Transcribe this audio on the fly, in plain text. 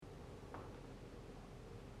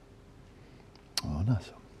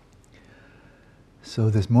Pranasa. So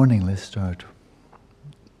this morning, let's start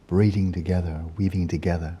braiding together, weaving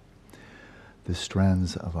together the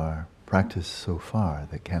strands of our practice so far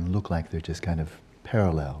that can look like they're just kind of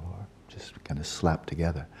parallel or just kind of slapped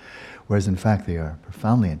together, whereas in fact they are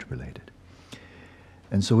profoundly interrelated.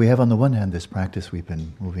 And so we have on the one hand this practice we've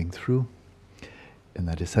been moving through, and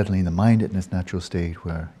that is settling the mind in its natural state,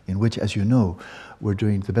 in which, as you know, we're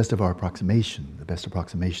doing the best of our approximation,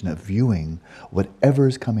 of viewing whatever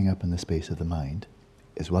is coming up in the space of the mind,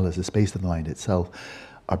 as well as the space of the mind itself,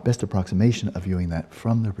 our best approximation of viewing that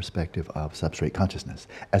from the perspective of substrate consciousness,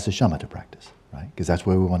 as a shamatha practice, right? Because that's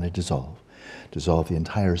where we want to dissolve the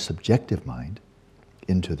entire subjective mind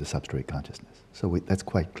into the substrate consciousness. So that's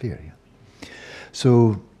quite clear, yeah?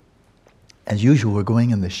 So, as usual, we're going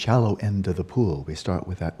in the shallow end of the pool. We start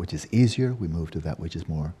with that which is easier, we move to that which is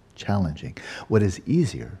more challenging. What is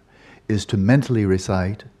easier is to mentally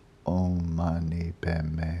recite Om Mani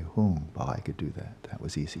Padme Hum. Oh, I could do that. That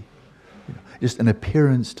was easy. Just an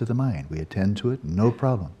appearance to the mind. We attend to it, no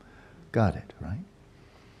problem. Got it, right?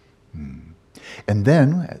 And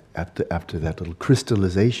then, after that little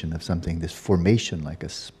crystallization of something, this formation like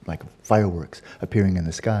fireworks appearing in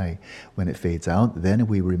the sky, when it fades out, then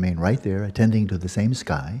we remain right there, attending to the same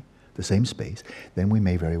sky, the same space, then we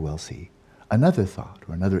may very well see another thought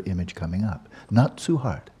or another image coming up. Not too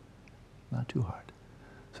hard. Not too hard.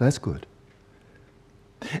 So that's good.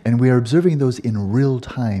 And we are observing those in real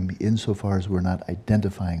time insofar as we're not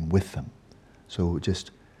identifying with them. So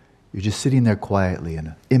you're just sitting there quietly and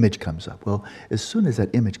an image comes up. Well, as soon as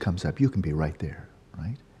that image comes up, you can be right there,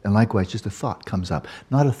 right? And likewise, just a thought comes up.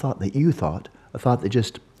 Not a thought that you thought, a thought that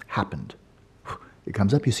just happened. It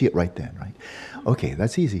comes up, you see it right then, right? Okay,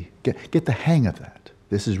 that's easy. Get the hang of that.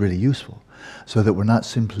 This is really useful. So that we're not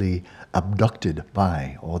simply abducted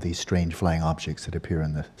by all these strange flying objects that appear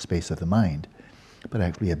in the space of the mind, but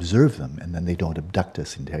actually observe them, and then they don't abduct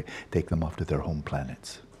us and take them off to their home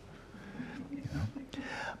planets. You know?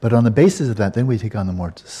 But on the basis of that, then we take on the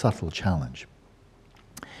more subtle challenge.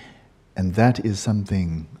 And that is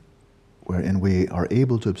something wherein we are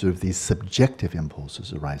able to observe these subjective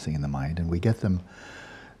impulses arising in the mind, and we get them,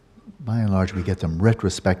 by and large, we get them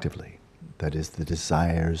retrospectively. That is, the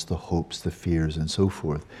desires, the hopes, the fears, and so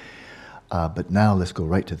forth. But now let's go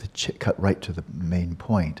cut right to the main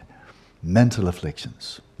point. Mental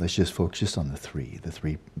afflictions. Let's just focus just on the three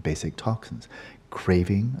basic toxins.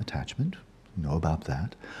 Craving, attachment, know about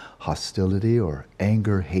that. Hostility or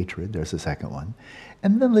anger, hatred, there's the second one.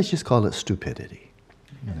 And then let's just call it stupidity.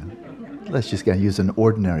 You know? Let's just use an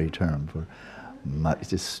ordinary term for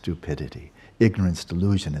just stupidity. Ignorance,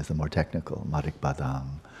 delusion is the more technical, marik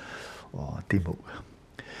badang or timuk.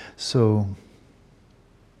 So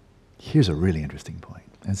here's a really interesting point.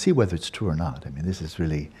 And see whether it's true or not. I mean, this is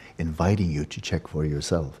really inviting you to check for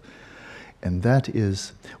yourself. And that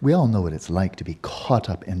is, we all know what it's like to be caught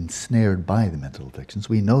up, ensnared by the mental afflictions.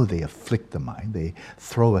 We know they afflict the mind. They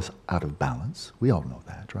throw us out of balance. We all know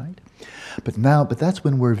that, right? But that's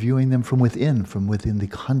when we're viewing them from within the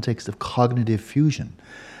context of cognitive fusion.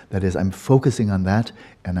 That is, I'm focusing on that,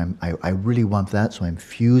 and I really want that, so I'm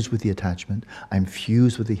fused with the attachment, I'm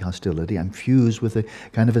fused with the hostility, I'm fused with a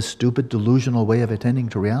kind of a stupid, delusional way of attending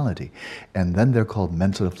to reality. And then they're called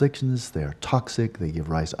mental afflictions, they're toxic, they give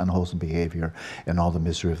rise to unwholesome behavior, and all the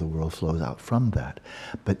misery of the world flows out from that.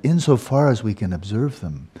 But insofar as we can observe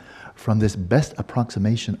them from this best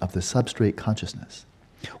approximation of the substrate consciousness,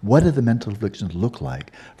 what do the mental afflictions look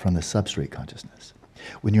like from the substrate consciousness?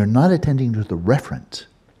 When you're not attending to the referent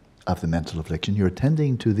of the mental affliction, you're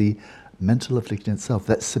attending to the mental affliction itself,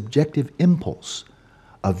 that subjective impulse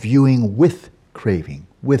of viewing with craving,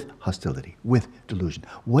 with hostility, with delusion.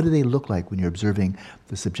 What do they look like when you're observing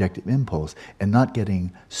the subjective impulse and not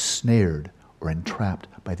getting snared or entrapped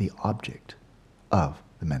by the object of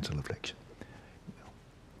the mental affliction?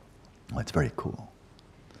 Well, it's very cool.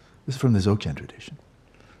 This is from the Dzogchen tradition.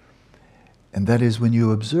 And that is when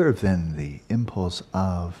you observe then the impulse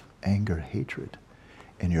of anger, hatred,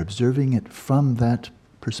 and you're observing it from that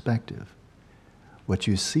perspective, what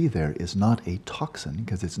you see there is not a toxin,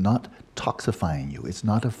 because it's not toxifying you, it's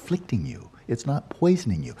not afflicting you, it's not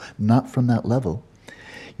poisoning you, not from that level.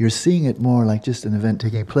 You're seeing it more like just an event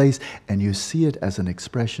taking place, and you see it as an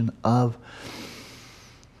expression of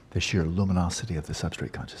the sheer luminosity of the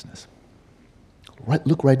substrate consciousness.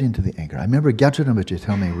 Look right into the anger. I remember Gyatso Rinpoche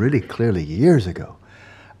telling me really clearly years ago,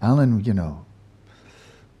 Alan,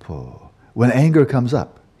 when anger comes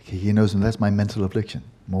up, he knows that's my mental affliction,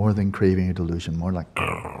 more than craving or delusion, more like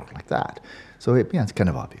that. So it's kind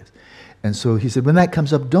of obvious. And so he said, when that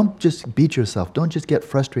comes up, don't just beat yourself, don't just get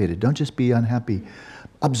frustrated, don't just be unhappy.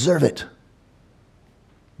 Observe it.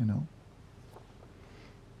 you know.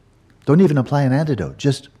 Don't even apply an antidote,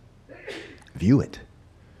 just view it.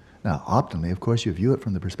 Now, optimally, of course, you view it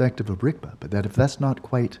from the perspective of Rigpa, but that if that's not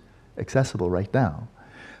quite accessible right now,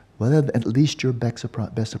 well, at least your best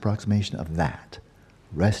approximation of that.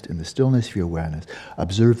 Rest in the stillness of your awareness.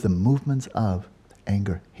 Observe the movements of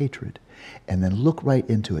anger, hatred, and then look right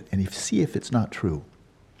into it and see if it's not true.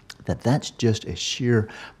 That's just a sheer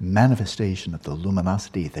manifestation of the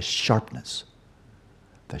luminosity, the sharpness,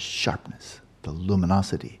 the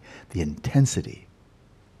luminosity, the intensity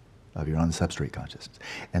of your own substrate consciousness.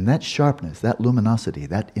 And that sharpness, that luminosity,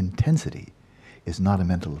 that intensity is not a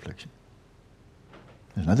mental affliction.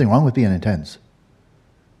 There's nothing wrong with being intense.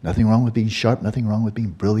 Nothing wrong with being sharp, nothing wrong with being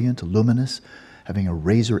brilliant, luminous, having a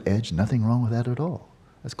razor edge, nothing wrong with that at all.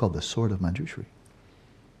 That's called the sword of Manjushri.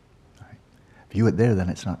 Right? View it there, then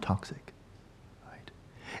it's not toxic. Right?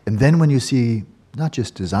 And then when you see not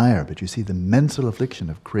just desire, but you see the mental affliction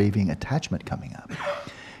of craving, attachment coming up.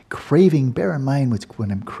 Craving, bear in mind,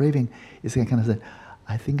 when I'm craving, it's kind of like,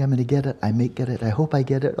 I think I'm going to get it, I may get it, I hope I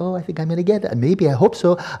get it, oh, I think I'm going to get it, maybe, I hope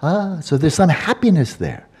so. So there's some happiness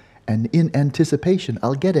there. And in anticipation,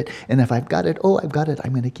 I'll get it. And if I've got it, oh, I've got it,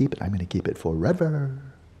 I'm going to keep it. I'm going to keep it forever.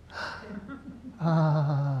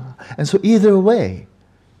 And so either way,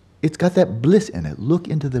 it's got that bliss in it. Look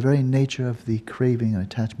into the very nature of the craving and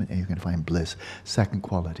attachment, and you can find bliss. Second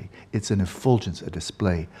quality. It's an effulgence, a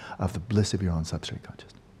display of the bliss of your own substrate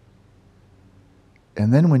consciousness.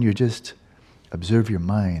 And then when you just observe your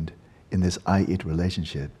mind in this I-it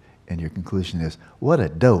relationship, and your conclusion is, what a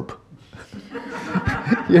dope.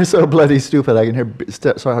 You're so bloody stupid, I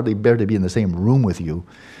can so hardly bear to be in the same room with you.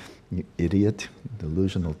 You idiot,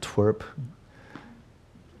 delusional twerp.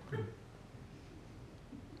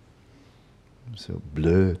 So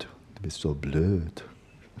blöd, to be so blöd.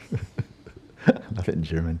 I love it in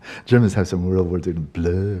German. Germans have some real words,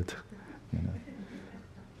 blöd, you know.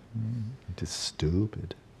 Just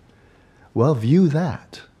stupid. Well, view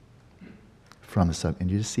that from a and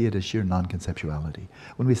you just see it as sheer non-conceptuality.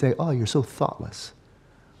 When we say, oh, you're so thoughtless.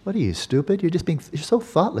 What are you, stupid? You're so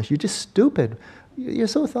thoughtless. You're just stupid. You're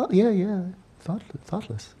so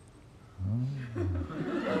thoughtless.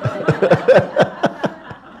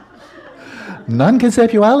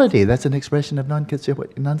 Non-conceptuality, that's an expression of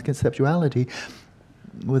non-conceptuality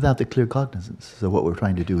without the clear cognizance. So what we're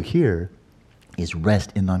trying to do here is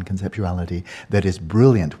rest in non-conceptuality that is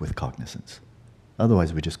brilliant with cognizance.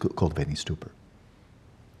 Otherwise, we're just cultivating stupor.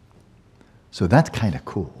 So that's kind of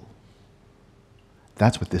cool.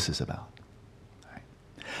 That's what this is about. Right?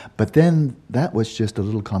 But then that was just a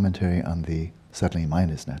little commentary on the settling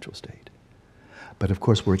mind's natural state. But of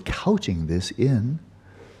course, we're couching this in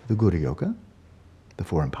the Guru Yoga, the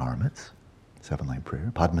four empowerments, seven-line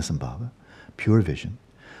prayer, Padmasambhava, pure vision.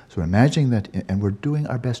 So we're imagining that, and we're doing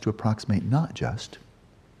our best to approximate not just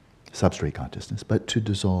substrate consciousness, but to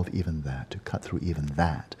dissolve even that, to cut through even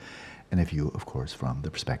that, in a view, of course, from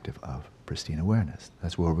the perspective of pristine awareness.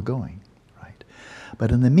 That's where we're going, right?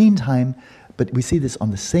 But in the meantime, but we see this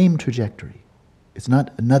on the same trajectory. It's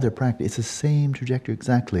not another practice, it's the same trajectory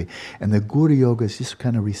exactly. And the Guru Yoga is just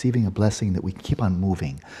kind of receiving a blessing that we keep on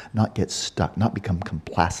moving, not get stuck, not become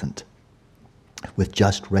complacent with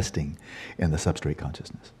just resting in the substrate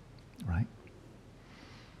consciousness, right?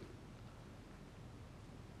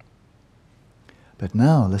 But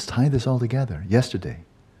now, let's tie this all together. Yesterday,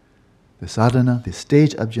 the sadhana, the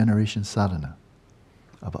stage of generation sadhana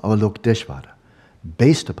of Avalokiteshvara,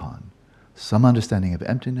 based upon some understanding of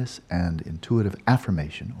emptiness and intuitive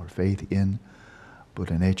affirmation or faith in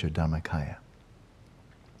Buddha nature, Dharmakaya.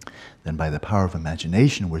 Then by the power of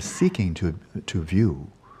imagination, we're seeking to view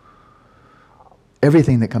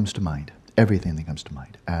everything that comes to mind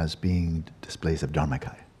as being displays of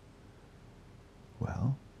Dharmakaya.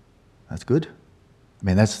 Well, that's good. I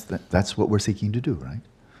mean, that's what we're seeking to do, right?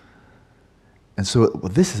 And so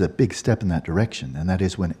this is a big step in that direction, and that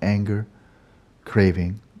is when anger,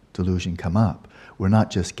 craving, delusion come up. We're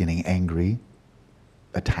not just getting angry,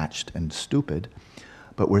 attached, and stupid,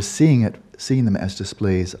 but we're seeing them as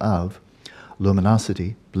displays of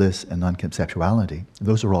luminosity, bliss, and non-conceptuality.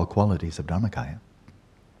 Those are all qualities of Dharmakaya.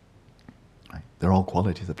 Right? They're all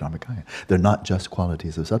qualities of Dharmakaya. They're not just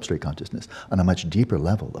qualities of substrate consciousness. On a much deeper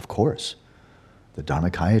level, of course, the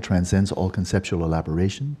Dharmakaya transcends all conceptual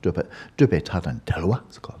elaboration.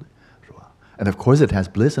 It's called. And of course it has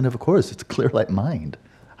bliss, and of course it's clear like mind.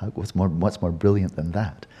 What's more brilliant than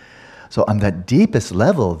that? So on that deepest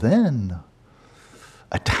level, then,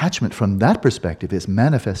 attachment from that perspective is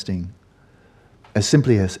manifesting as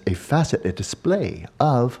simply as a facet, a display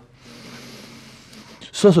of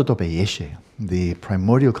Sosotope yeshe, the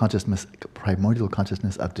primordial consciousness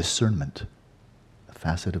of discernment, a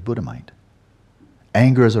facet of Buddha mind.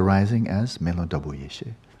 Anger is arising as melodabu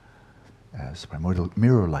yeshe, as primordial,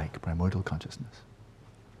 mirror-like primordial consciousness.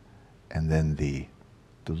 And then the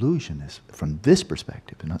delusion is, from this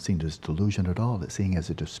perspective, they're not seeing it as delusion at all, it's seeing it as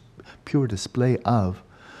a pure display of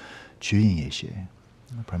juyin yeshe,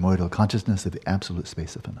 the primordial consciousness of the absolute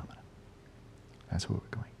space of phenomena. That's where we're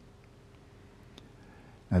going.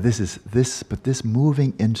 Now this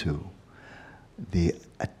moving into the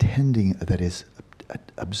attending, that is,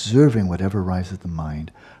 observing whatever arises in the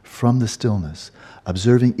mind from the stillness,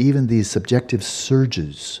 observing even these subjective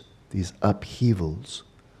surges, these upheavals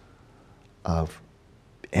of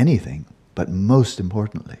anything, but most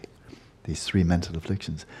importantly, these three mental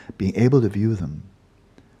afflictions, being able to view them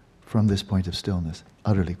from this point of stillness,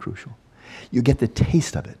 utterly crucial. You get the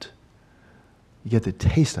taste of it. You get the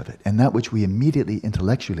taste of it, and that which we immediately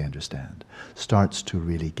intellectually understand starts to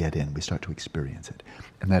really get in. We start to experience it.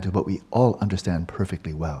 And that is what we all understand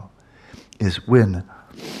perfectly well, is when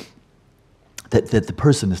that the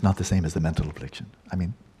person is not the same as the mental affliction. I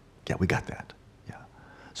mean, yeah, we got that. Yeah.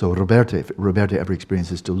 So Roberta, if Roberta ever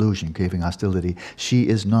experiences delusion, craving, hostility, she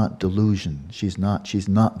is not delusion. She's not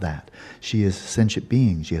that. She is a sentient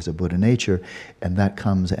being. She has a Buddha nature, and that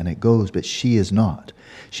comes and it goes, but she is not.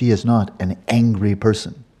 She is not an angry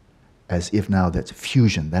person, as if now that's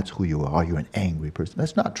fusion, that's who you are, you're an angry person.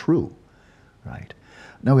 That's not true, right?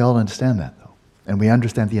 Now we all understand that though. And we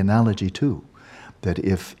understand the analogy too, that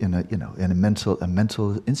if in a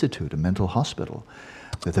mental institute, a mental hospital,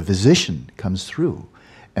 that the physician comes through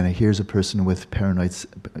and here's a person with paranoia,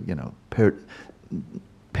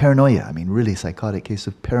 I mean really psychotic case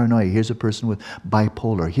of paranoia, here's a person with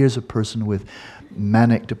bipolar, here's a person with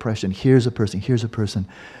manic depression, here's a person.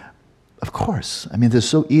 Of course, I mean, they're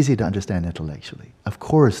so easy to understand intellectually. Of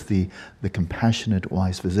course, the compassionate,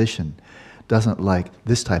 wise physician doesn't like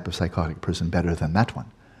this type of psychotic person better than that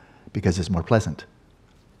one, because it's more pleasant.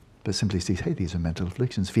 But simply sees, hey, these are mental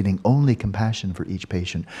afflictions, feeling only compassion for each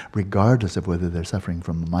patient, regardless of whether they're suffering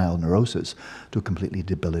from mild neurosis to completely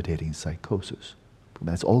debilitating psychosis.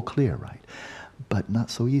 That's all clear, right? But not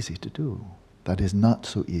so easy to do. That is not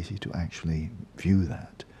so easy to actually view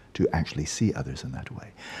that, to actually see others in that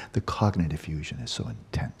way. The cognitive fusion is so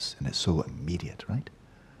intense and it's so immediate, right?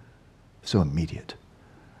 So immediate.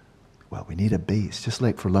 Well, we need a base. Just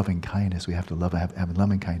like for loving kindness, we have to have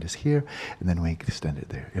loving kindness here, and then we extend it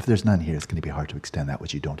there. If there's none here, it's going to be hard to extend that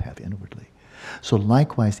which you don't have inwardly. So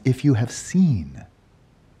likewise, if you have seen,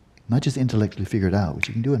 not just intellectually figured out, which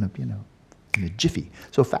you can do in a jiffy,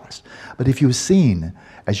 so fast. But if you've seen,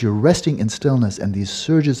 as you're resting in stillness and these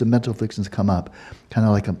surges of mental afflictions come up, kind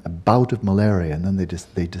of like a bout of malaria, and then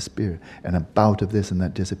they disappear, and a bout of this and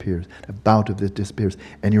that disappears, a bout of this disappears,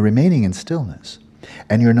 and you're remaining in stillness,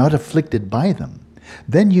 and you're not afflicted by them,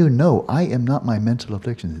 then you know, I am not my mental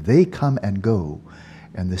afflictions. They come and go,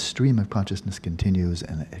 and the stream of consciousness continues,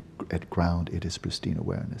 and at ground it is pristine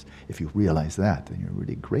awareness. If you realize that, then you're in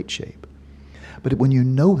really great shape. But when you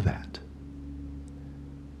know that,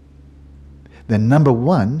 then number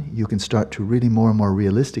one, you can start to really more and more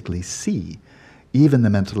realistically see even the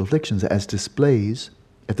mental afflictions as displays,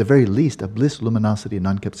 at the very least, of bliss, luminosity, and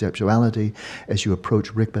non-conceptuality, as you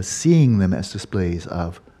approach Rigpa, seeing them as displays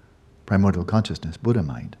of primordial consciousness, Buddha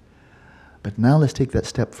mind. But now let's take that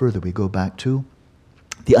step further. We go back to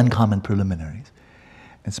the uncommon preliminaries,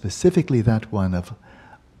 and specifically that one of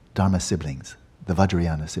Dharma siblings, the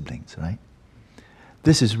Vajrayana siblings, right?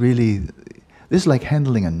 This is like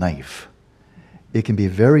handling a knife. It can be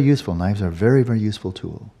very useful. Knives are a very, very useful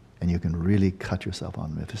tool. And you can really cut yourself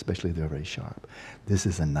on them, especially if they're very sharp. This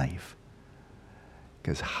is a knife.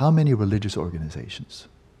 Because how many religious organizations,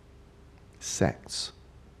 sects,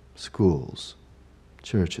 schools,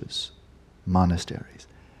 churches, monasteries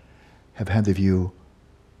have had the view,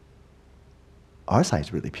 our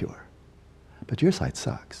side's really pure, but your side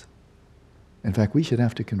sucks. In fact, we should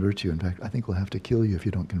have to convert you. In fact, I think we'll have to kill you if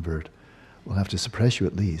you don't convert. We'll have to suppress you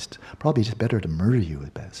at least. Probably just better to murder you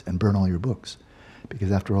at best and burn all your books.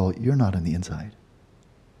 Because after all, you're not on the inside.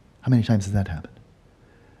 How many times has that happened?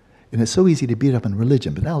 And it's so easy to beat up on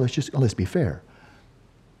religion, but now let's be fair.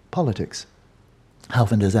 Politics. How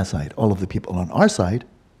often does that side? All of the people on our side,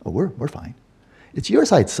 we're fine. It's your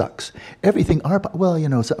side sucks. Everything,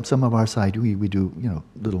 some of our side, we do,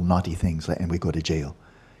 little naughty things, and we go to jail.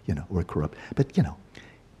 We're corrupt. But,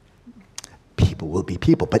 people will be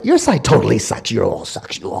people. But your side totally sucks. You all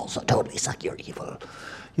sucks. You also totally suck. You're evil.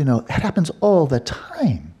 It happens all the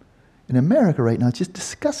time. In America right now, it's just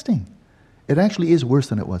disgusting. It actually is worse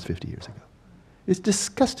than it was 50 years ago. It's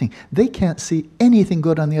disgusting. They can't see anything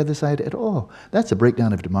good on the other side at all. That's a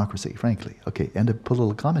breakdown of democracy, frankly. Okay, end of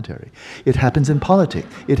political commentary. It happens in politics.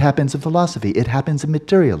 It happens in philosophy. It happens in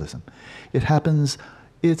materialism. It's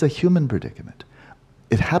a human predicament.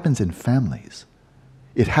 It happens in families.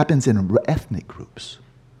 It happens in ethnic groups.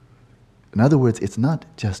 In other words, it's not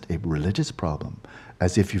just a religious problem.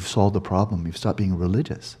 As if you've solved the problem, you've stopped being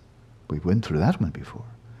religious. We went through that one before.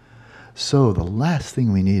 So the last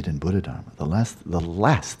thing we need in Buddha Dharma, the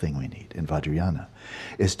last thing we need in Vajrayana,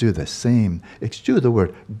 is do the same, excuse the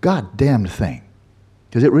word, goddamned thing.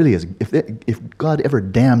 Because it really is. If God ever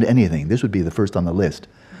damned anything, this would be the first on the list.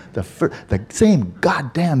 The same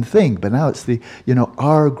goddamn thing, but now it's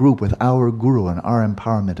our group with our guru and our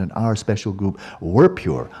empowerment and our special group. We're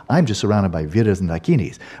pure. I'm just surrounded by Viras and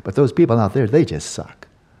Dakinis. But those people out there, they just suck.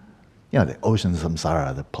 The ocean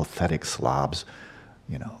samsara, the pathetic slobs,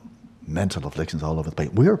 mental afflictions all over the place.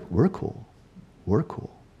 We're cool. We're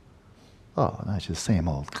cool. Oh, that's just same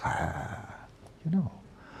old,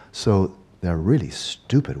 So there are really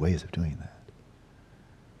stupid ways of doing that.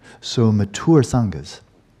 So mature sanghas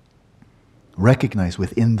recognize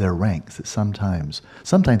within their ranks that sometimes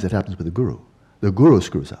it happens with the guru. The guru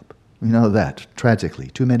screws up. We know that, tragically,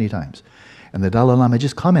 too many times. And the Dalai Lama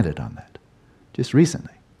just commented on that, just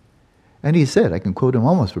recently. And he said, I can quote him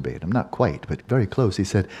almost verbatim, not quite, but very close. He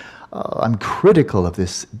said, I'm critical of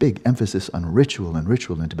this big emphasis on ritual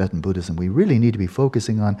in Tibetan Buddhism. We really need to be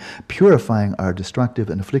focusing on purifying our destructive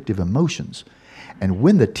and afflictive emotions. And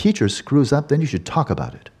when the teacher screws up, then you should talk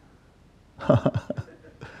about it.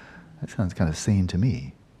 That sounds kind of sane to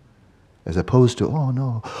me. As opposed to,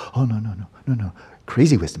 no,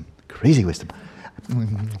 crazy wisdom.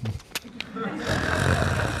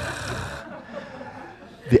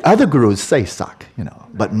 The other gurus say suck,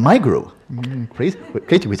 but my guru,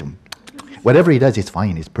 crazy wisdom. Whatever he does, it's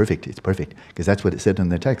fine, it's perfect, because that's what it said in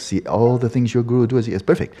the text. See, all the things your guru does, is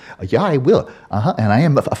perfect. Yeah, I will. And I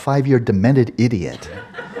am a 5-year demented idiot.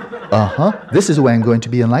 This is why I'm going to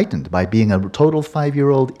be enlightened, by being a total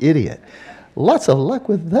 5-year-old idiot. Lots of luck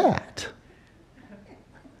with that.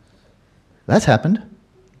 That's happened.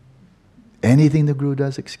 Anything the guru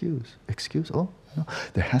does, excuse. Oh, no.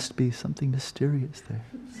 There has to be something mysterious there.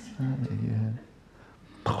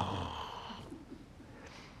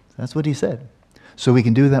 That's what he said. So we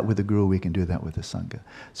can do that with the guru, we can do that with the Sangha.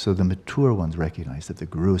 So the mature ones recognize that the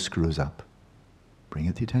guru screws up. Bring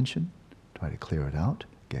it to attention, try to clear it out,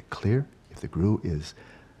 get clear. If the guru is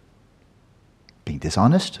being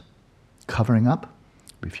dishonest, covering up,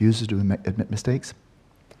 refuses to admit mistakes,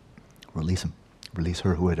 release him. Release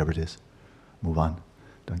her, whoever it is. Move on.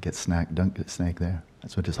 Don't get snagged there.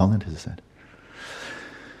 That's what His Holiness has said.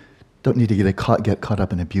 Don't need to get caught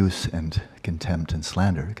up in abuse and contempt and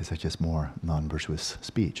slander, because that's just more non-virtuous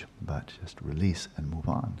speech. But just release and move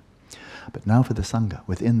on. But now for the Sangha,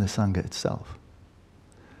 within the Sangha itself.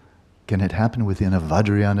 Can it happen within a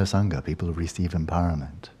Vajrayana Sangha, people who receive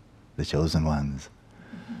empowerment, the chosen ones?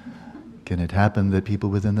 Can it happen that people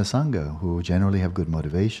within the Sangha, who generally have good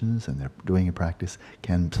motivations and they're doing a practice,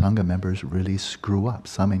 can Sangha members really screw up,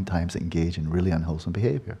 sometimes engage in really unwholesome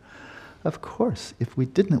behavior? Of course, if we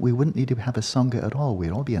didn't, we wouldn't need to have a Sangha at all.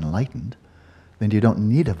 We'd all be enlightened. Then you don't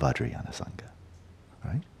need a Vajrayana Sangha,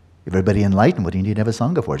 right? If everybody enlightened, what do you need to have a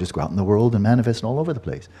Sangha for? Just go out in the world and manifest all over the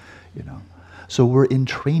place, So we're in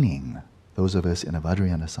training, those of us in a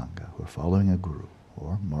Vajrayana Sangha who are following a guru,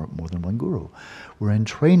 or more than one guru. We're in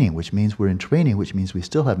training, which means we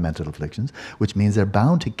still have mental afflictions, which means they're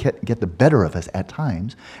bound to get the better of us at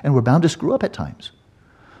times, and we're bound to screw up at times.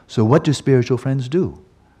 So what do spiritual friends do?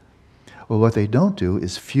 Well, what they don't do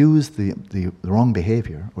is fuse the wrong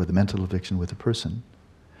behavior or the mental affliction with a person,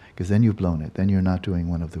 because then you've blown it. Then you're not doing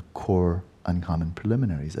one of the core uncommon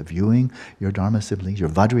preliminaries of viewing your Dharma siblings, your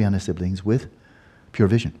Vajrayana siblings, with pure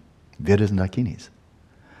vision, Vedas and Dakinis.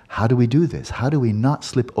 How do we do this? How do we not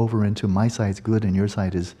slip over into my side's good and your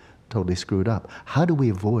side is totally screwed up? How do we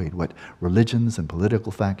avoid what religions and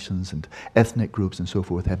political factions and ethnic groups and so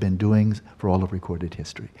forth have been doing for all of recorded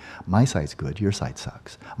history? My side's good, your side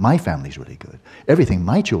sucks. My family's really good. Everything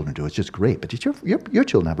my children do is just great, but your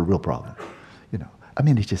children have a real problem.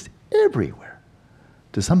 It's just everywhere.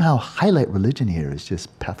 To somehow highlight religion here is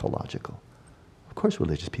just pathological. Of course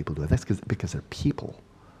religious people do it. That's because they're people.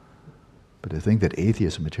 But to think that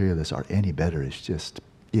atheists or materialists are any better is just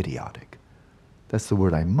idiotic. That's the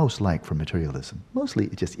word I most like for materialism. Mostly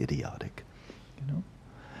it's just idiotic.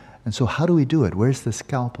 And so how do we do it? Where's the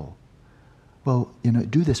scalpel? Well,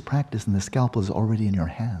 do this practice and the scalpel is already in your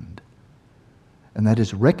hand. And that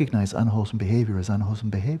is recognize unwholesome behavior as unwholesome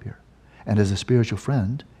behavior. And as a spiritual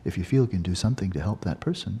friend, if you feel you can do something to help that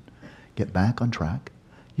person, get back on track,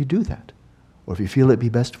 you do that. Or if you feel it'd be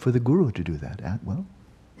best for the guru to do that, well,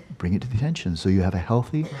 bring it to the attention so you have a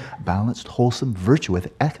healthy, balanced, wholesome, virtuous,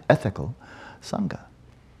 ethical Sangha.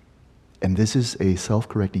 And this is a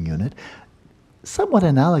self-correcting unit, somewhat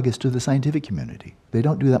analogous to the scientific community. They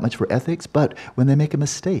don't do that much for ethics, but when they make a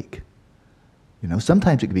mistake,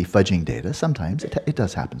 sometimes it could be fudging data, sometimes, it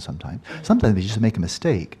does happen sometimes. Sometimes they just make a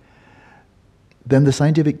mistake. Then the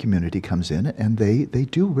scientific community comes in and they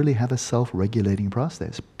do really have a self-regulating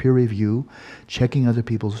process. Peer review, checking other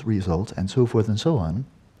people's results, and so forth and so on.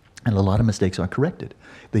 And a lot of mistakes are corrected.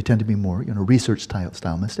 They tend to be more, research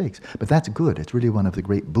style mistakes. But that's good. It's really one of the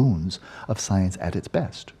great boons of science at its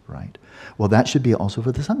best, right? Well, that should be also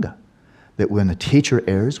for the Sangha. That when a teacher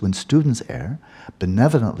errs, when students err,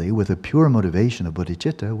 benevolently, with a pure motivation of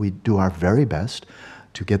bodhicitta, we do our very best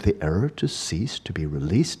to get the error to cease, to be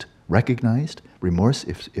released, recognized, remorse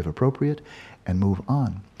if appropriate, and move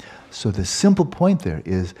on. So the simple point there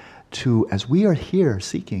is to, as we are here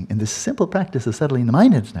seeking, in this simple practice of settling the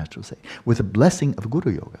mind in its natural state, with the blessing of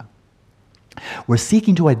Guru Yoga, we're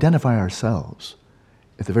seeking to identify ourselves,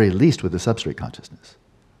 at the very least, with the substrate consciousness,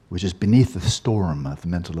 which is beneath the storm of the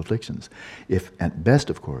mental afflictions, if at best,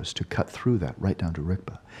 of course, to cut through that right down to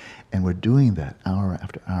Rigpa. And we're doing that hour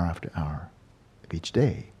after hour after hour of each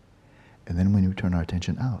day. And then when we turn our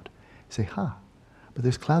attention out, say, but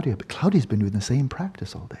there's Claudia. But Claudia's been doing the same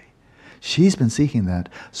practice all day. She's been seeking that,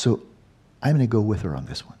 so I'm going to go with her on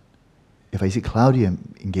this one. If I see Claudia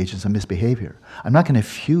engaged in some misbehavior, I'm not going to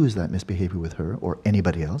fuse that misbehavior with her or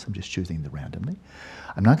anybody else. I'm just choosing them randomly.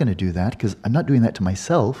 I'm not going to do that because I'm not doing that to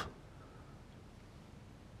myself.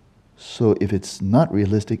 So if it's not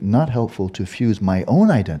realistic, not helpful to fuse my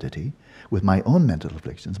own identity with my own mental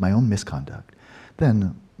afflictions, my own misconduct,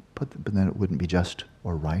 then it wouldn't be just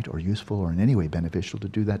or right or useful or in any way beneficial to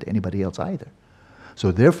do that to anybody else either. So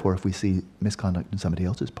therefore, if we see misconduct in somebody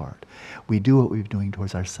else's part, we do what we're doing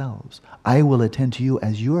towards ourselves. I will attend to you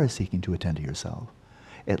as you are seeking to attend to yourself.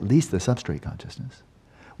 At least the substrate consciousness,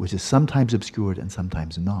 which is sometimes obscured and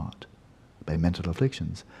sometimes not by mental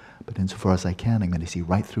afflictions. But insofar as I can, I'm going to see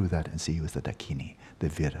right through that and see you as the dakini, the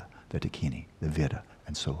vira, the dakini, the vira,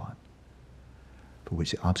 and so on, for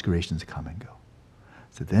which the obscurations come and go.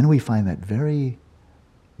 So then we find that very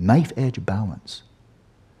knife-edge balance,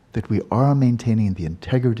 that we are maintaining the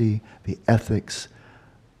integrity, the ethics,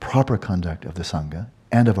 proper conduct of the Sangha,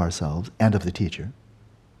 and of ourselves, and of the teacher,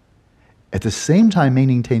 at the same time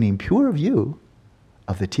maintaining pure view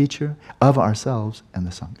of the teacher, of ourselves, and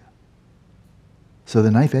the Sangha. So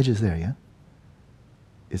the knife edge is there, yeah?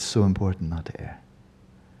 It's so important not to err.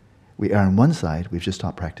 We err on one side, we've just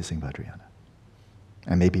stopped practicing Vajrayana.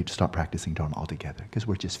 And maybe stop practicing Dharma altogether, because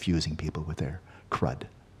we're just fusing people with their crud,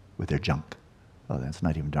 with their junk. Oh, that's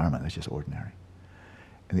not even Dharma, that's just ordinary.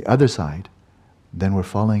 And the other side, then we're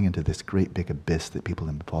falling into this great big abyss that people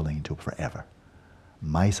have been falling into forever.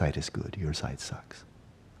 My side is good, your side sucks.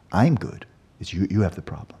 I'm good, it's you have the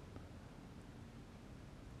problem.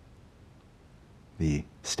 The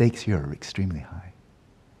stakes here are extremely high.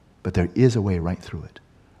 But there is a way right through it.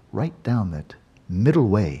 Right down that middle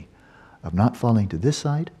way of not falling to this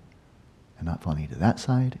side and not falling to that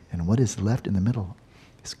side, and what is left in the middle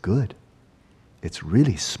is good. It's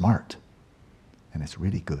really smart, and it's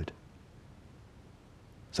really good.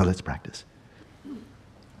 So let's practice.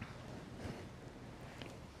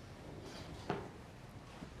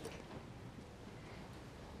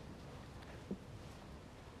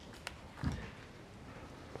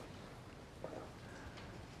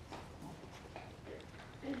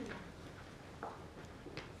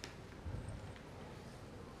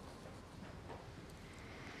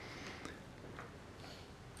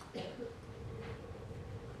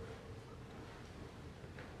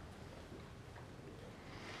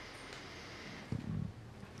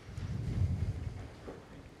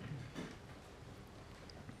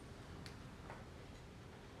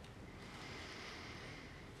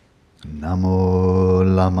 Namo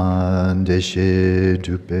lama deshe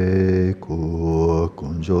dupe ku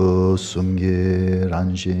kunjo sumge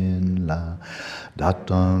ranshin la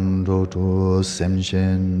datang roto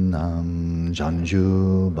semshen nam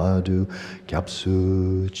janju badu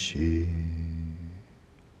kyapsu chi.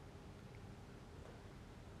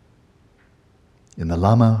 In the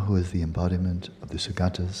Lama, who is the embodiment of the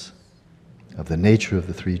Sugatas, of the nature of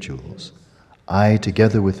the three jewels, I,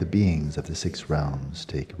 together with the beings of the six realms,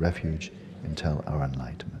 take refuge until our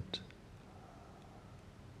enlightenment.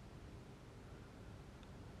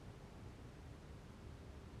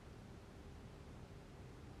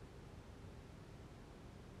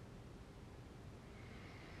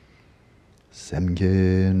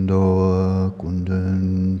 Semkendo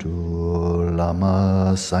kunden tu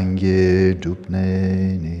lama sangye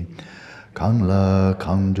dupneni kangla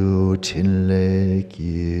kangdu chinle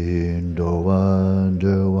ki dowa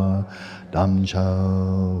dewa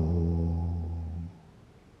damchao.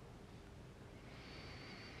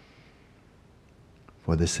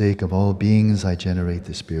 For the sake of all beings, I generate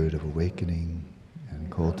the spirit of awakening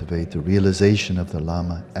and cultivate the realization of the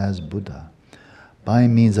Lama as Buddha. By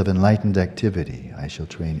means of enlightened activity, I shall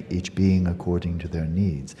train each being according to their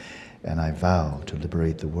needs, and I vow to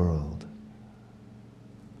liberate the world.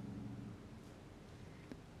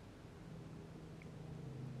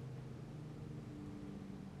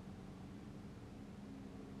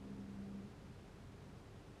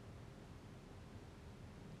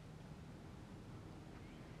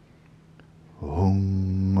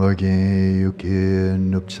 Om Orge Yuki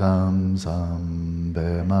Nupcham Sam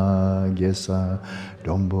Bema Gesa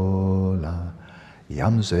Dombola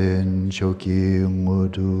Yamsen Choki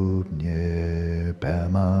Ngudub Nye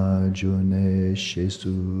Bema June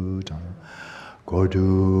Shesuta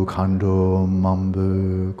Kodu Kando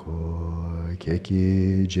Mambu Ko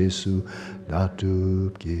Keki Jesu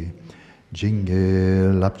Datubki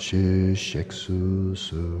Jinge Lapchi Sheksu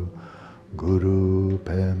Su Guru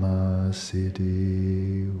Pema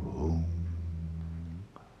Siddhi Om.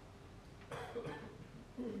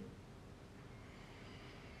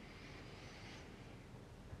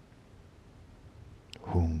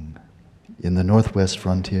 Hung. In the northwest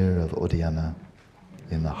frontier of Odayana,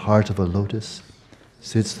 in the heart of a lotus,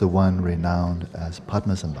 sits the one renowned as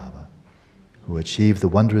Padmasambhava, who achieved the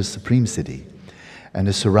wondrous supreme siddhi and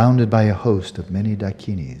is surrounded by a host of many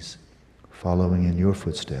dakinis. Following in your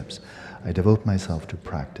footsteps, I devote myself to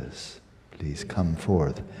practice. Please come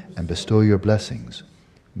forth and bestow your blessings.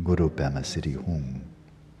 Guru Pema Siddhi Hum.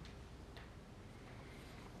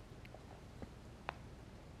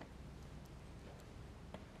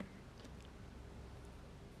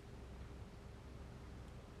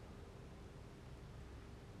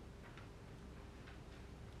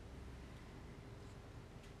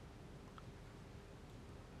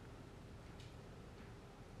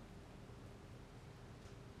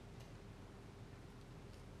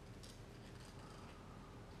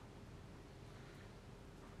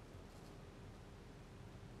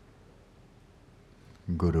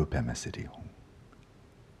 Guru Pema Siddhi Hum.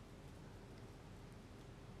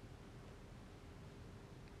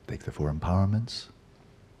 Take the four empowerments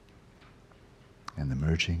and the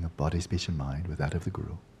merging of body, speech, and mind with that of the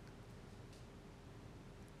Guru.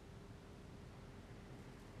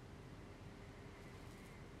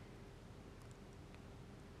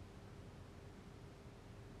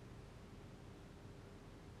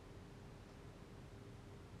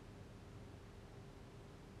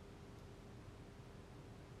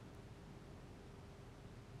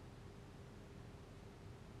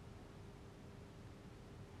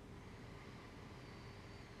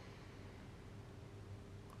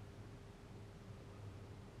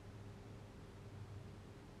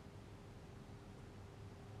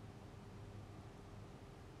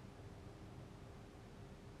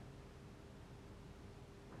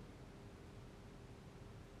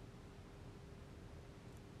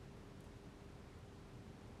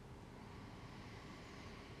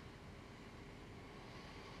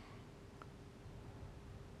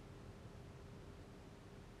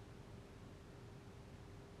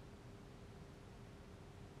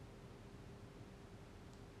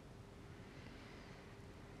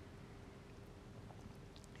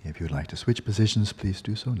 If you'd like to switch positions, please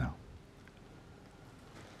do so now.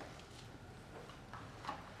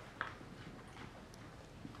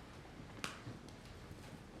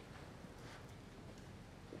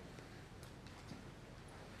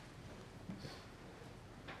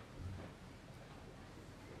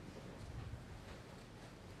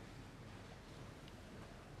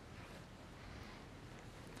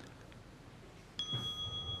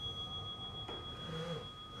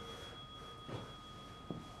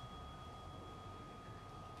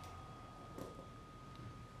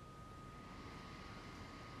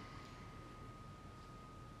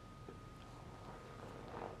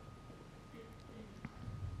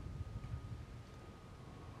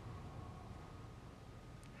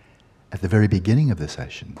 At the very beginning of the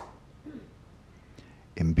session,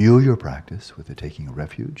 imbue your practice with the taking of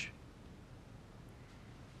refuge,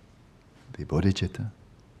 the bodhicitta,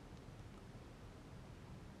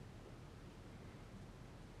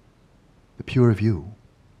 the pure view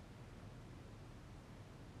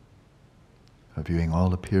of viewing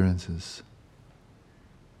all appearances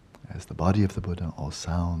as the body of the Buddha, all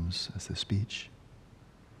sounds as the speech,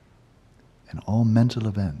 and all mental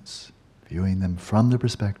events viewing them from the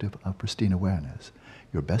perspective of pristine awareness,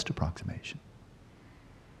 your best approximation.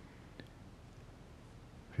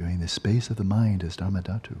 Viewing the space of the mind as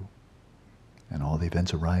Dharmadhatu, and all the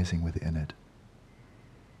events arising within it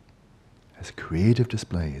as creative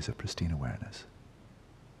displays of pristine awareness.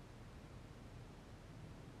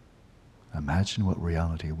 Imagine what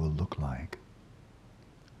reality will look like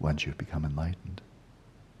once you've become enlightened.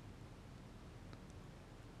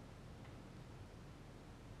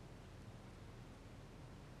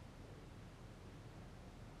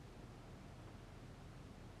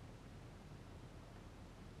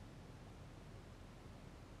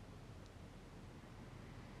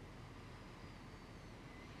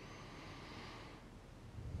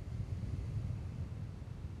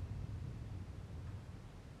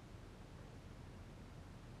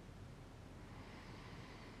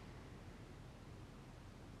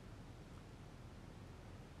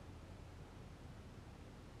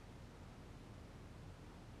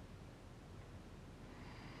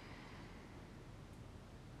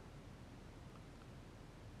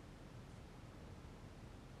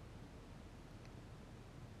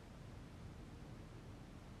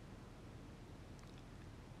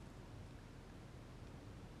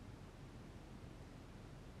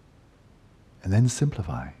 And then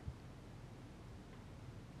simplify.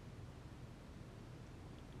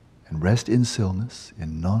 And rest in stillness,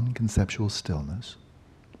 in non-conceptual stillness,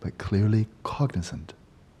 but clearly cognizant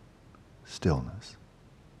stillness.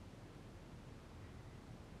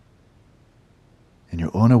 In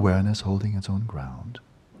your own awareness holding its own ground,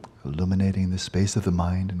 illuminating the space of the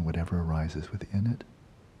mind and whatever arises within it.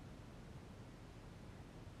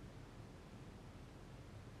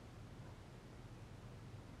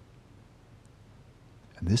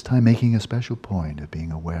 And this time making a special point of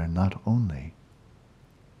being aware not only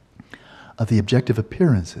of the objective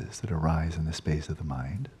appearances that arise in the space of the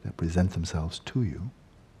mind, that present themselves to you,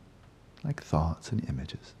 like thoughts and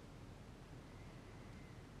images,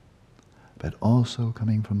 but also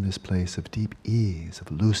coming from this place of deep ease,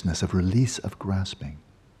 of looseness, of release of grasping,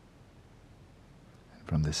 and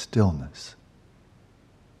from the stillness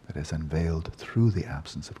that is unveiled through the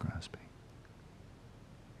absence of grasping.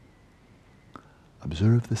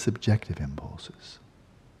 Observe the subjective impulses,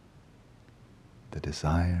 the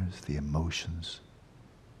desires, the emotions,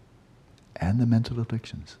 and the mental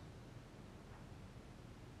afflictions.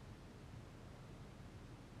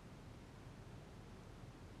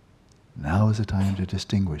 Now is a time to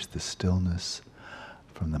distinguish the stillness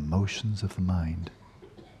from the motions of the mind.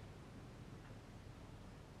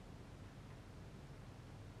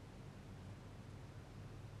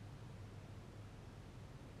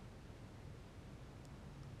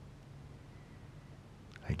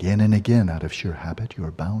 Again and again, out of sheer habit, you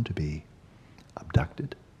are bound to be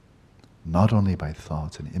abducted, not only by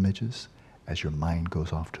thoughts and images, as your mind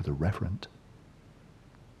goes off to the referent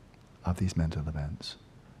of these mental events,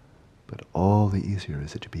 but all the easier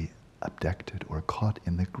is it to be abducted or caught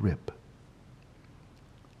in the grip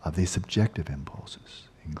of these subjective impulses,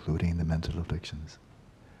 including the mental afflictions.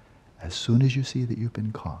 As soon as you see that you've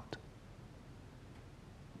been caught,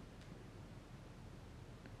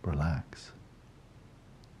 relax.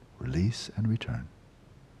 Release and return.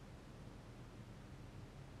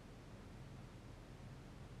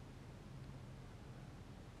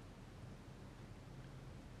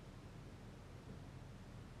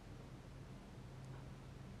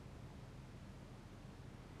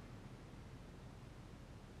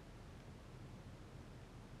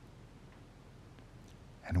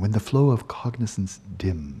 And when the flow of cognizance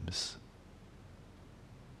dims,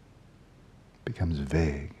 becomes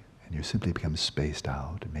vague, and you simply become spaced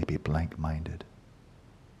out and maybe blank-minded,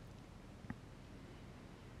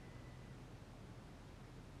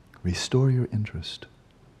 restore your interest,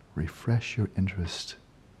 refresh your interest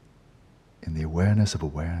in the awareness of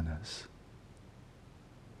awareness.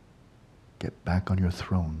 Get back on your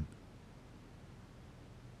throne.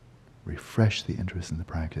 Refresh the interest in the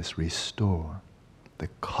practice. Restore the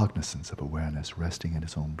cognizance of awareness resting in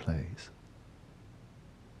its own place.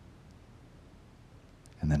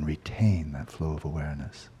 And then retain that flow of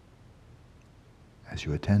awareness as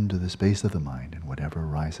you attend to the space of the mind and whatever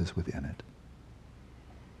arises within it.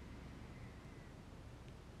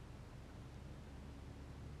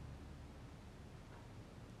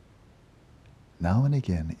 Now and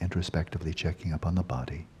again, introspectively checking up on the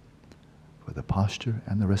body for the posture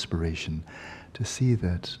and the respiration to see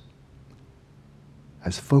that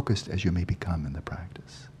as focused as you may become in the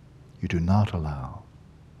practice, you do not allow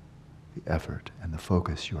the effort and the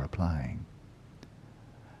focus you are applying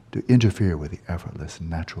to interfere with the effortless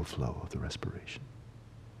natural flow of the respiration.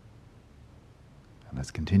 And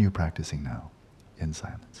let's continue practicing now in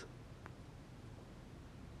silence.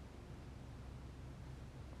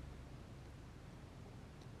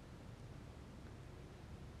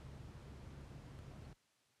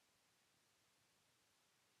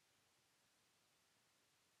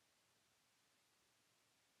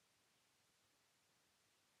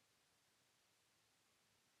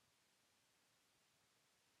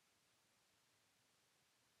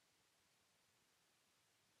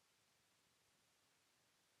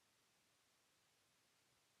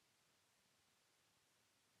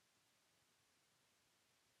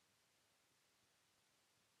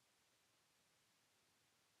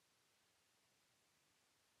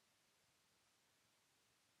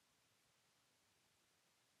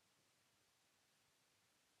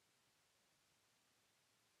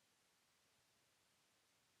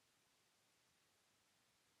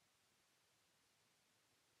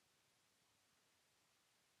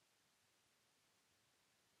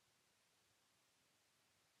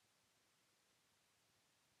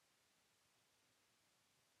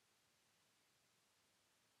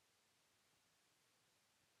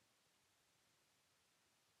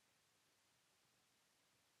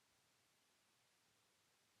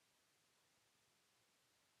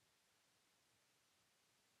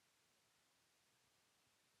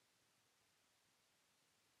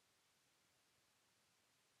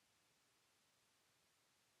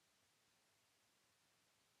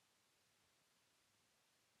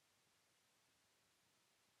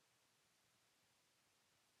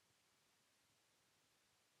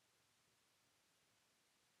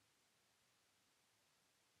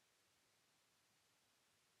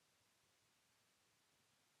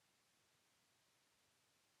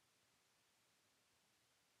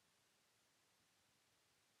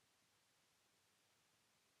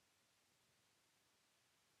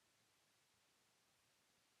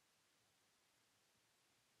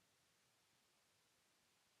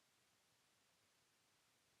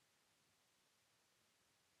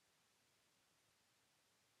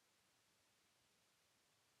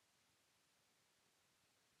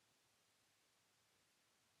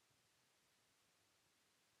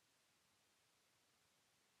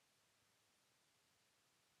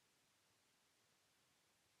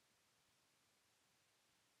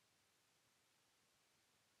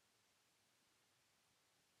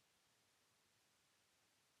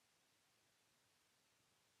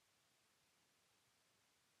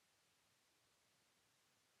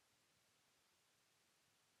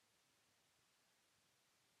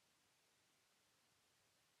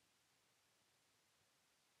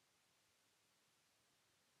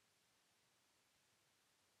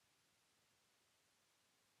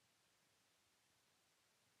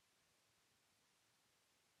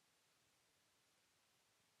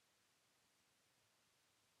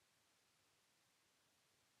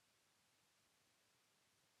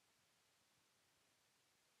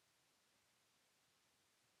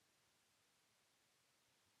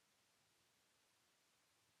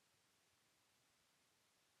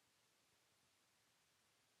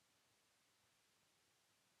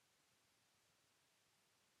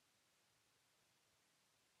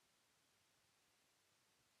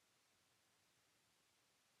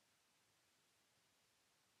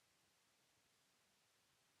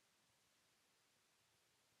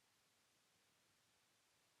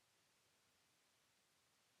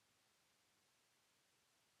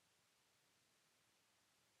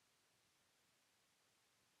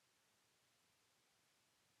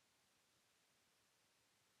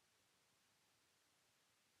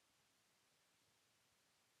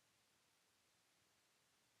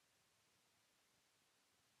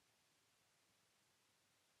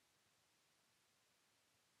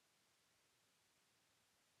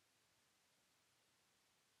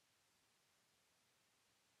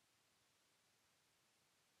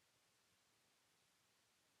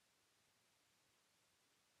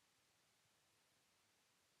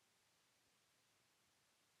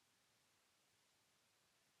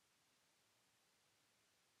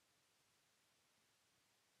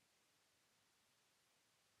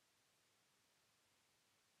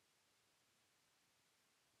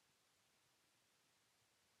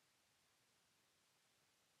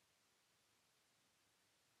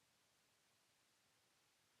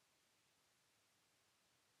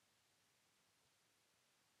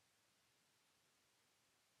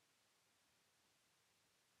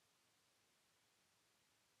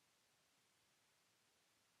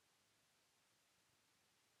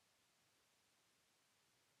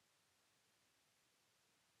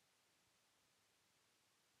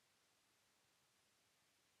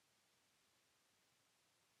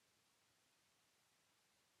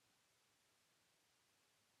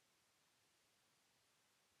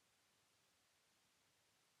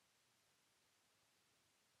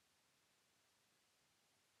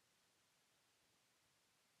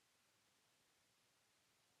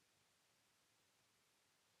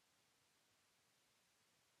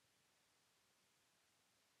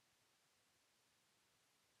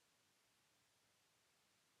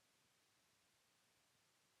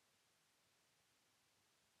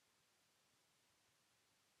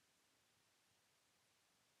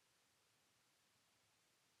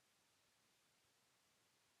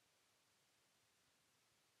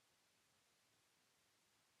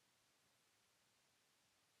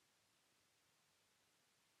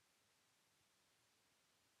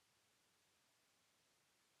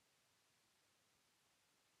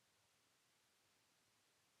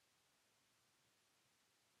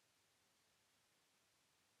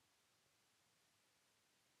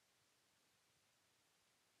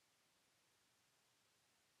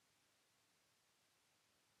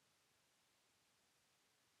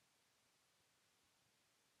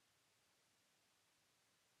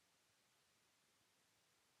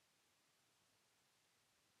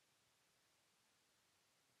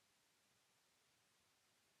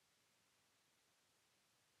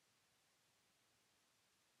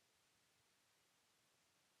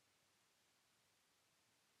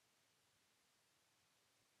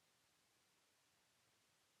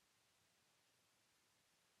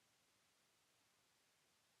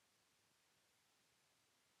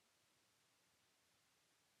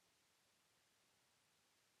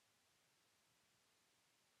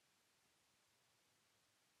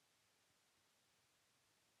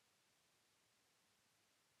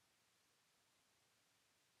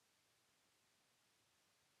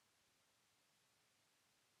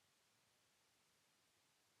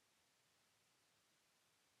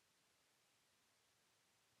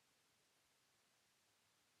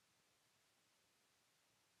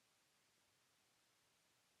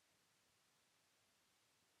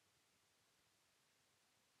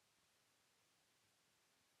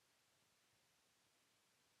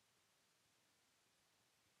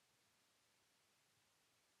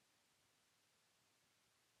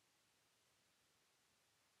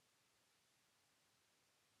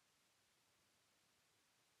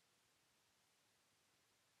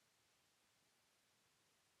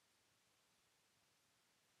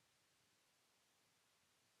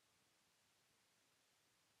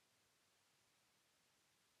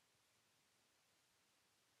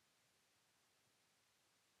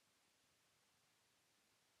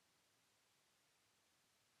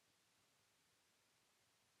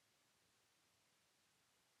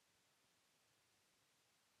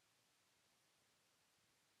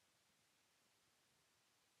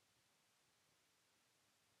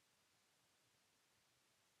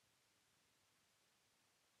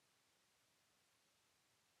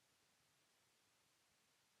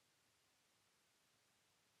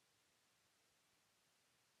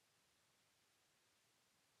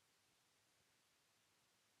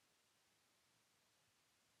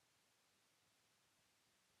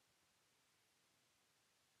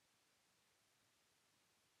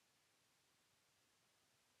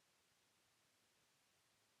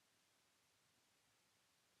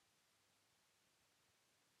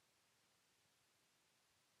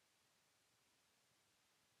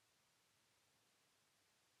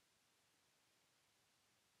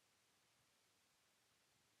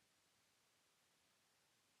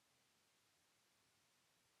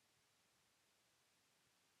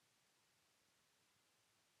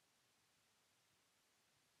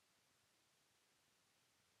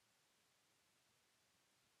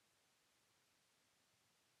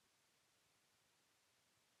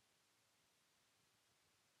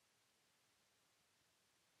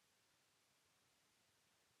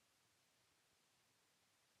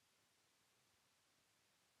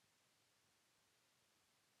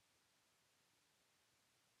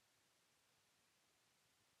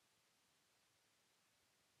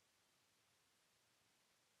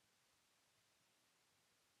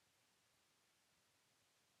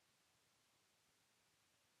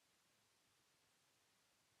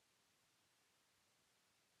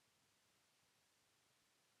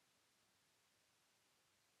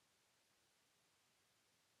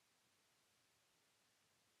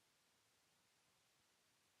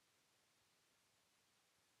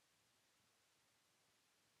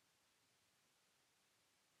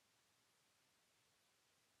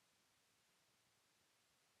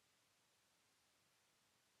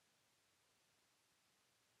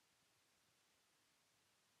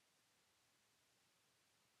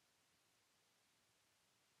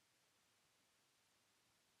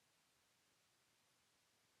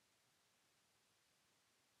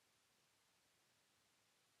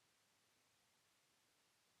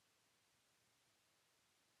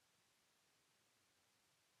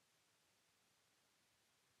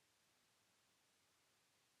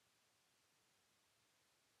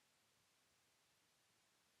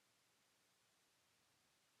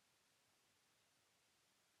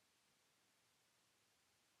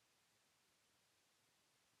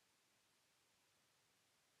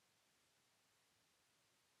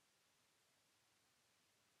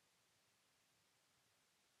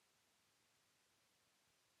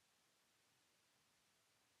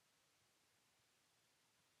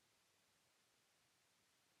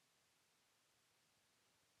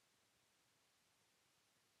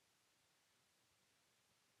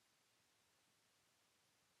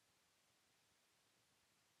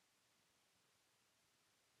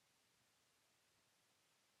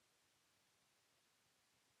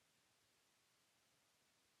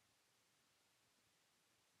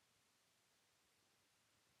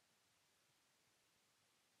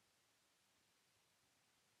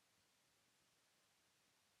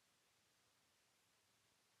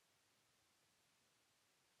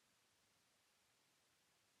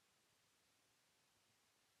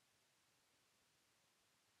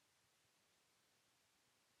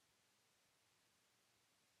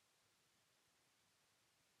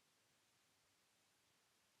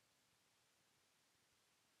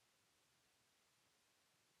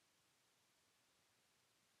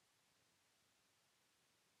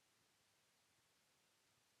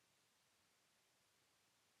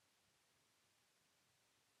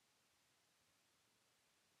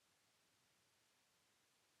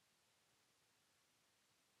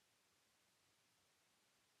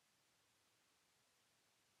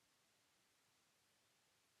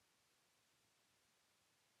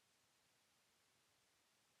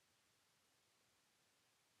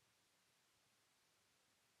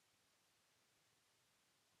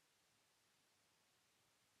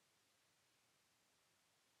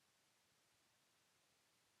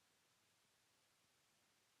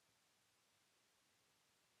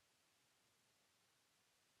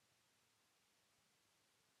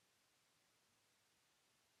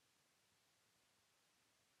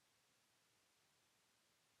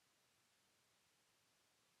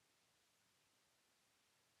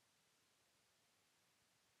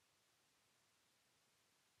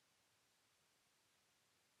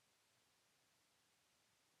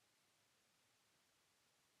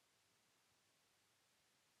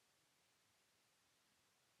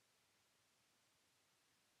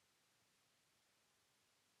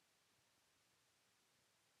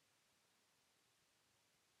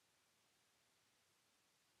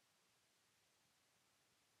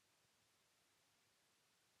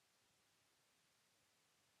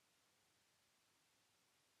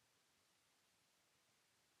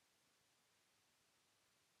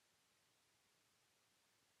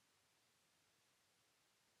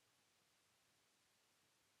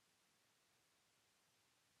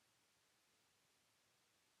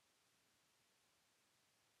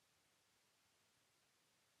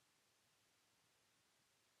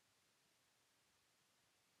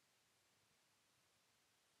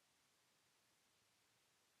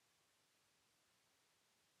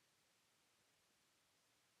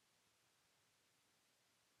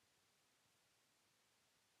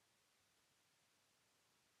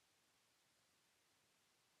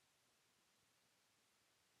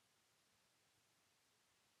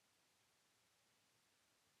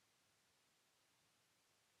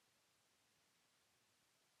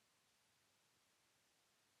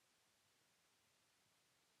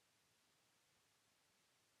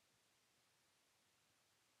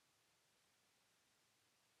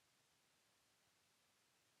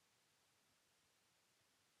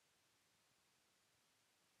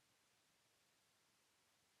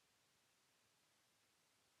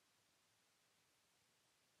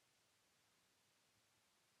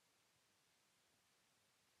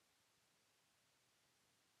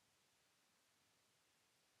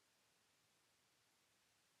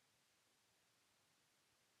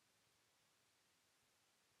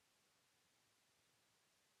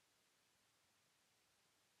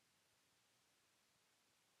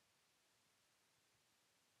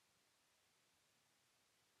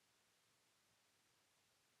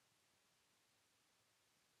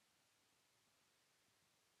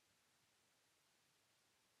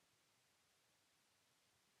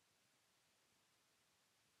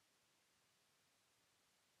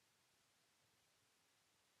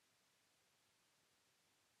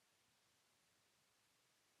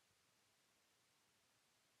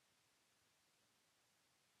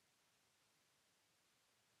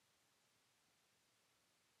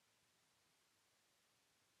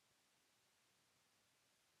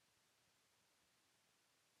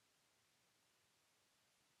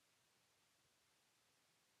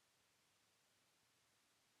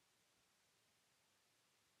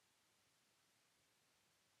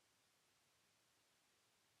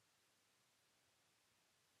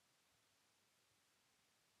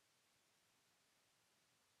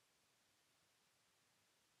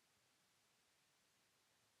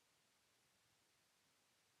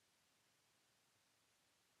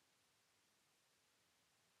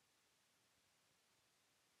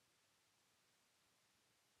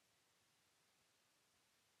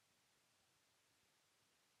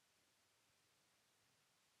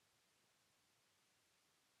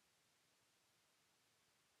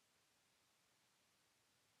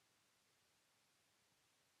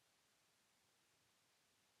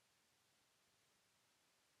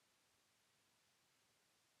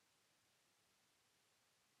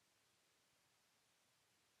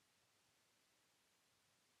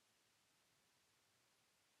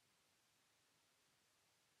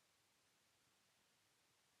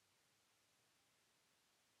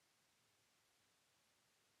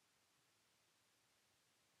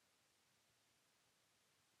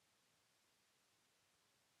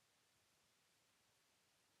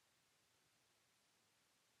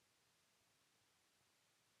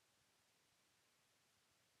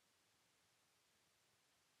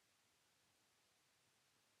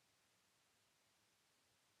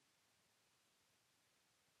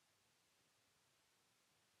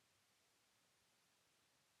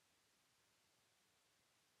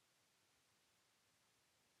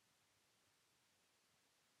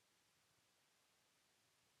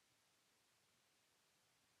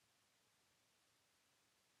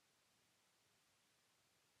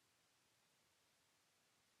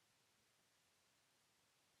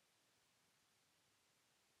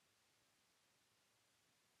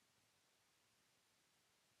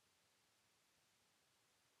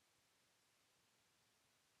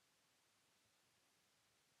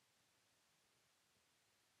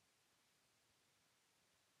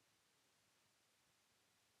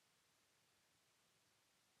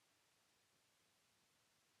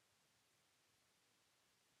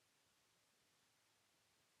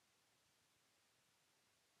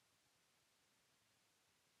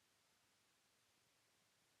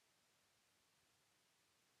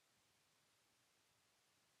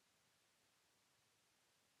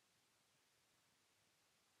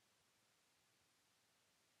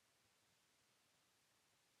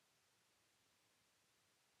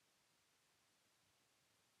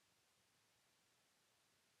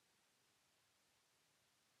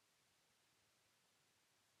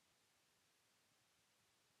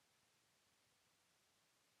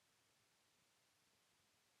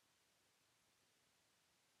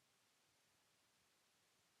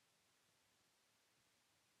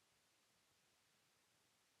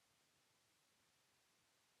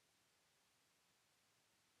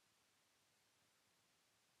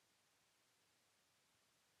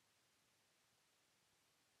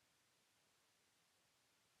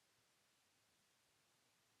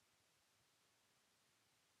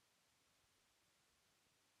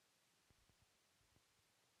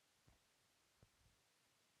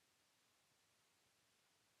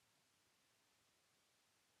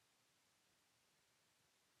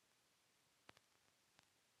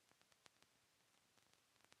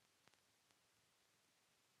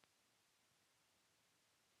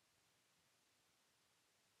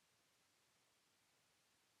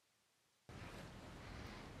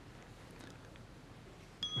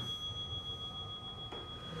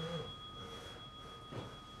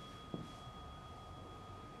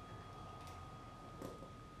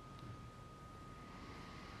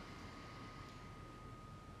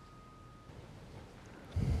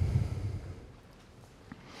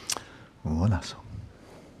 Olaso.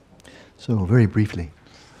 So very briefly,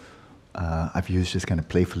 I've used just kind of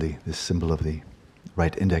playfully this symbol of the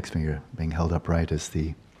right index finger being held upright as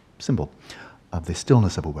the symbol of the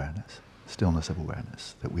stillness of awareness. Stillness of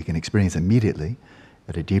awareness that we can experience immediately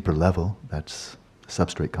at a deeper level. That's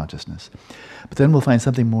substrate consciousness. But then we'll find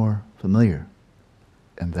something more familiar,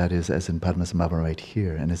 and that is, as in Padmasambhava right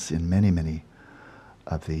here, and it's in many, many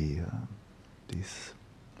of these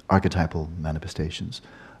archetypal manifestations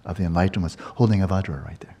of the enlightened ones, holding a vajra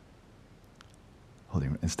right there.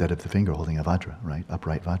 Holding, instead of the finger, holding a vajra, right?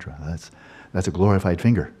 Upright vajra. That's a glorified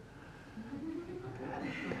finger.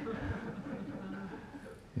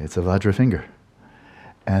 It's a vajra finger.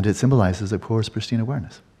 And it symbolizes, of course, pristine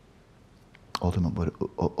awareness. Ultimate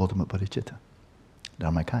bodhicitta.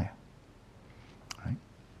 Dharmakaya. Right?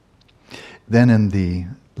 Then in the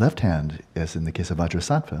left hand, as in the case of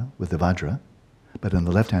Vajrasattva, with the vajra, but in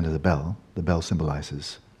the left hand is a bell. The bell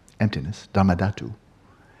symbolizes emptiness, dharmadhatu.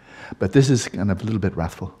 But this is kind of a little bit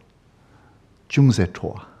wrathful. Jungse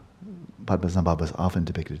toa. Padmasambhava is often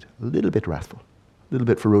depicted a little bit wrathful, a little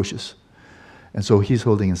bit ferocious. And so he's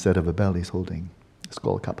holding, instead of a bell, he's holding a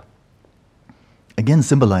skull cup. Again,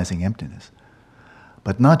 symbolizing emptiness.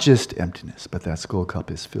 But not just emptiness, but that skull cup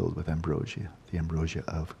is filled with ambrosia, the ambrosia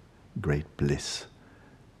of great bliss.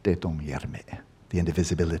 Tetom yarme, the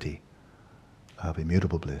indivisibility of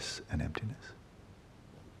immutable bliss and emptiness.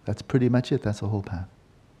 That's pretty much it. That's the whole path.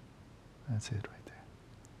 That's it right there.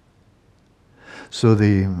 So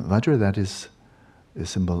the vajra, that is a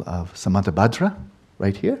symbol of samantabhadra,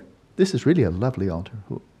 right here. This is really a lovely altar.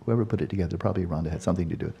 Whoever put it together, probably Rhonda had something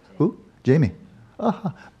to do with it. Who? Jamie.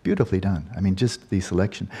 Aha, beautifully done. I mean, just the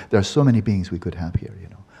selection. There are so many beings we could have here,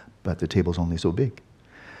 but the table's only so big.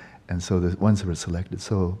 And so the ones that were selected.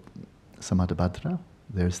 So samantabhadra,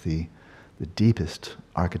 there's the deepest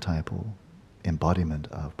archetypal embodiment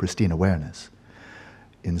of pristine awareness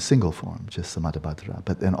in single form, just samantabhadra,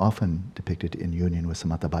 but then often depicted in union with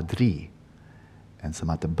samantabhadri. And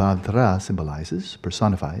samantabhadra symbolizes,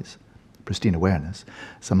 personifies pristine awareness.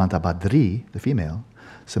 Samantabhadri, the female,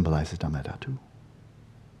 symbolizes dharmadhatu.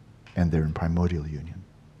 And they're in primordial union.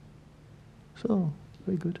 So,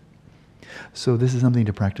 very good. So this is something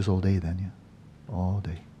to practice all day then, yeah? All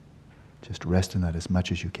day. Just rest in that as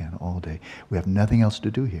much as you can, all day. We have nothing else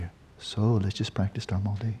to do here. So let's just practice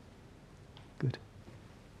Dharma all day. Good.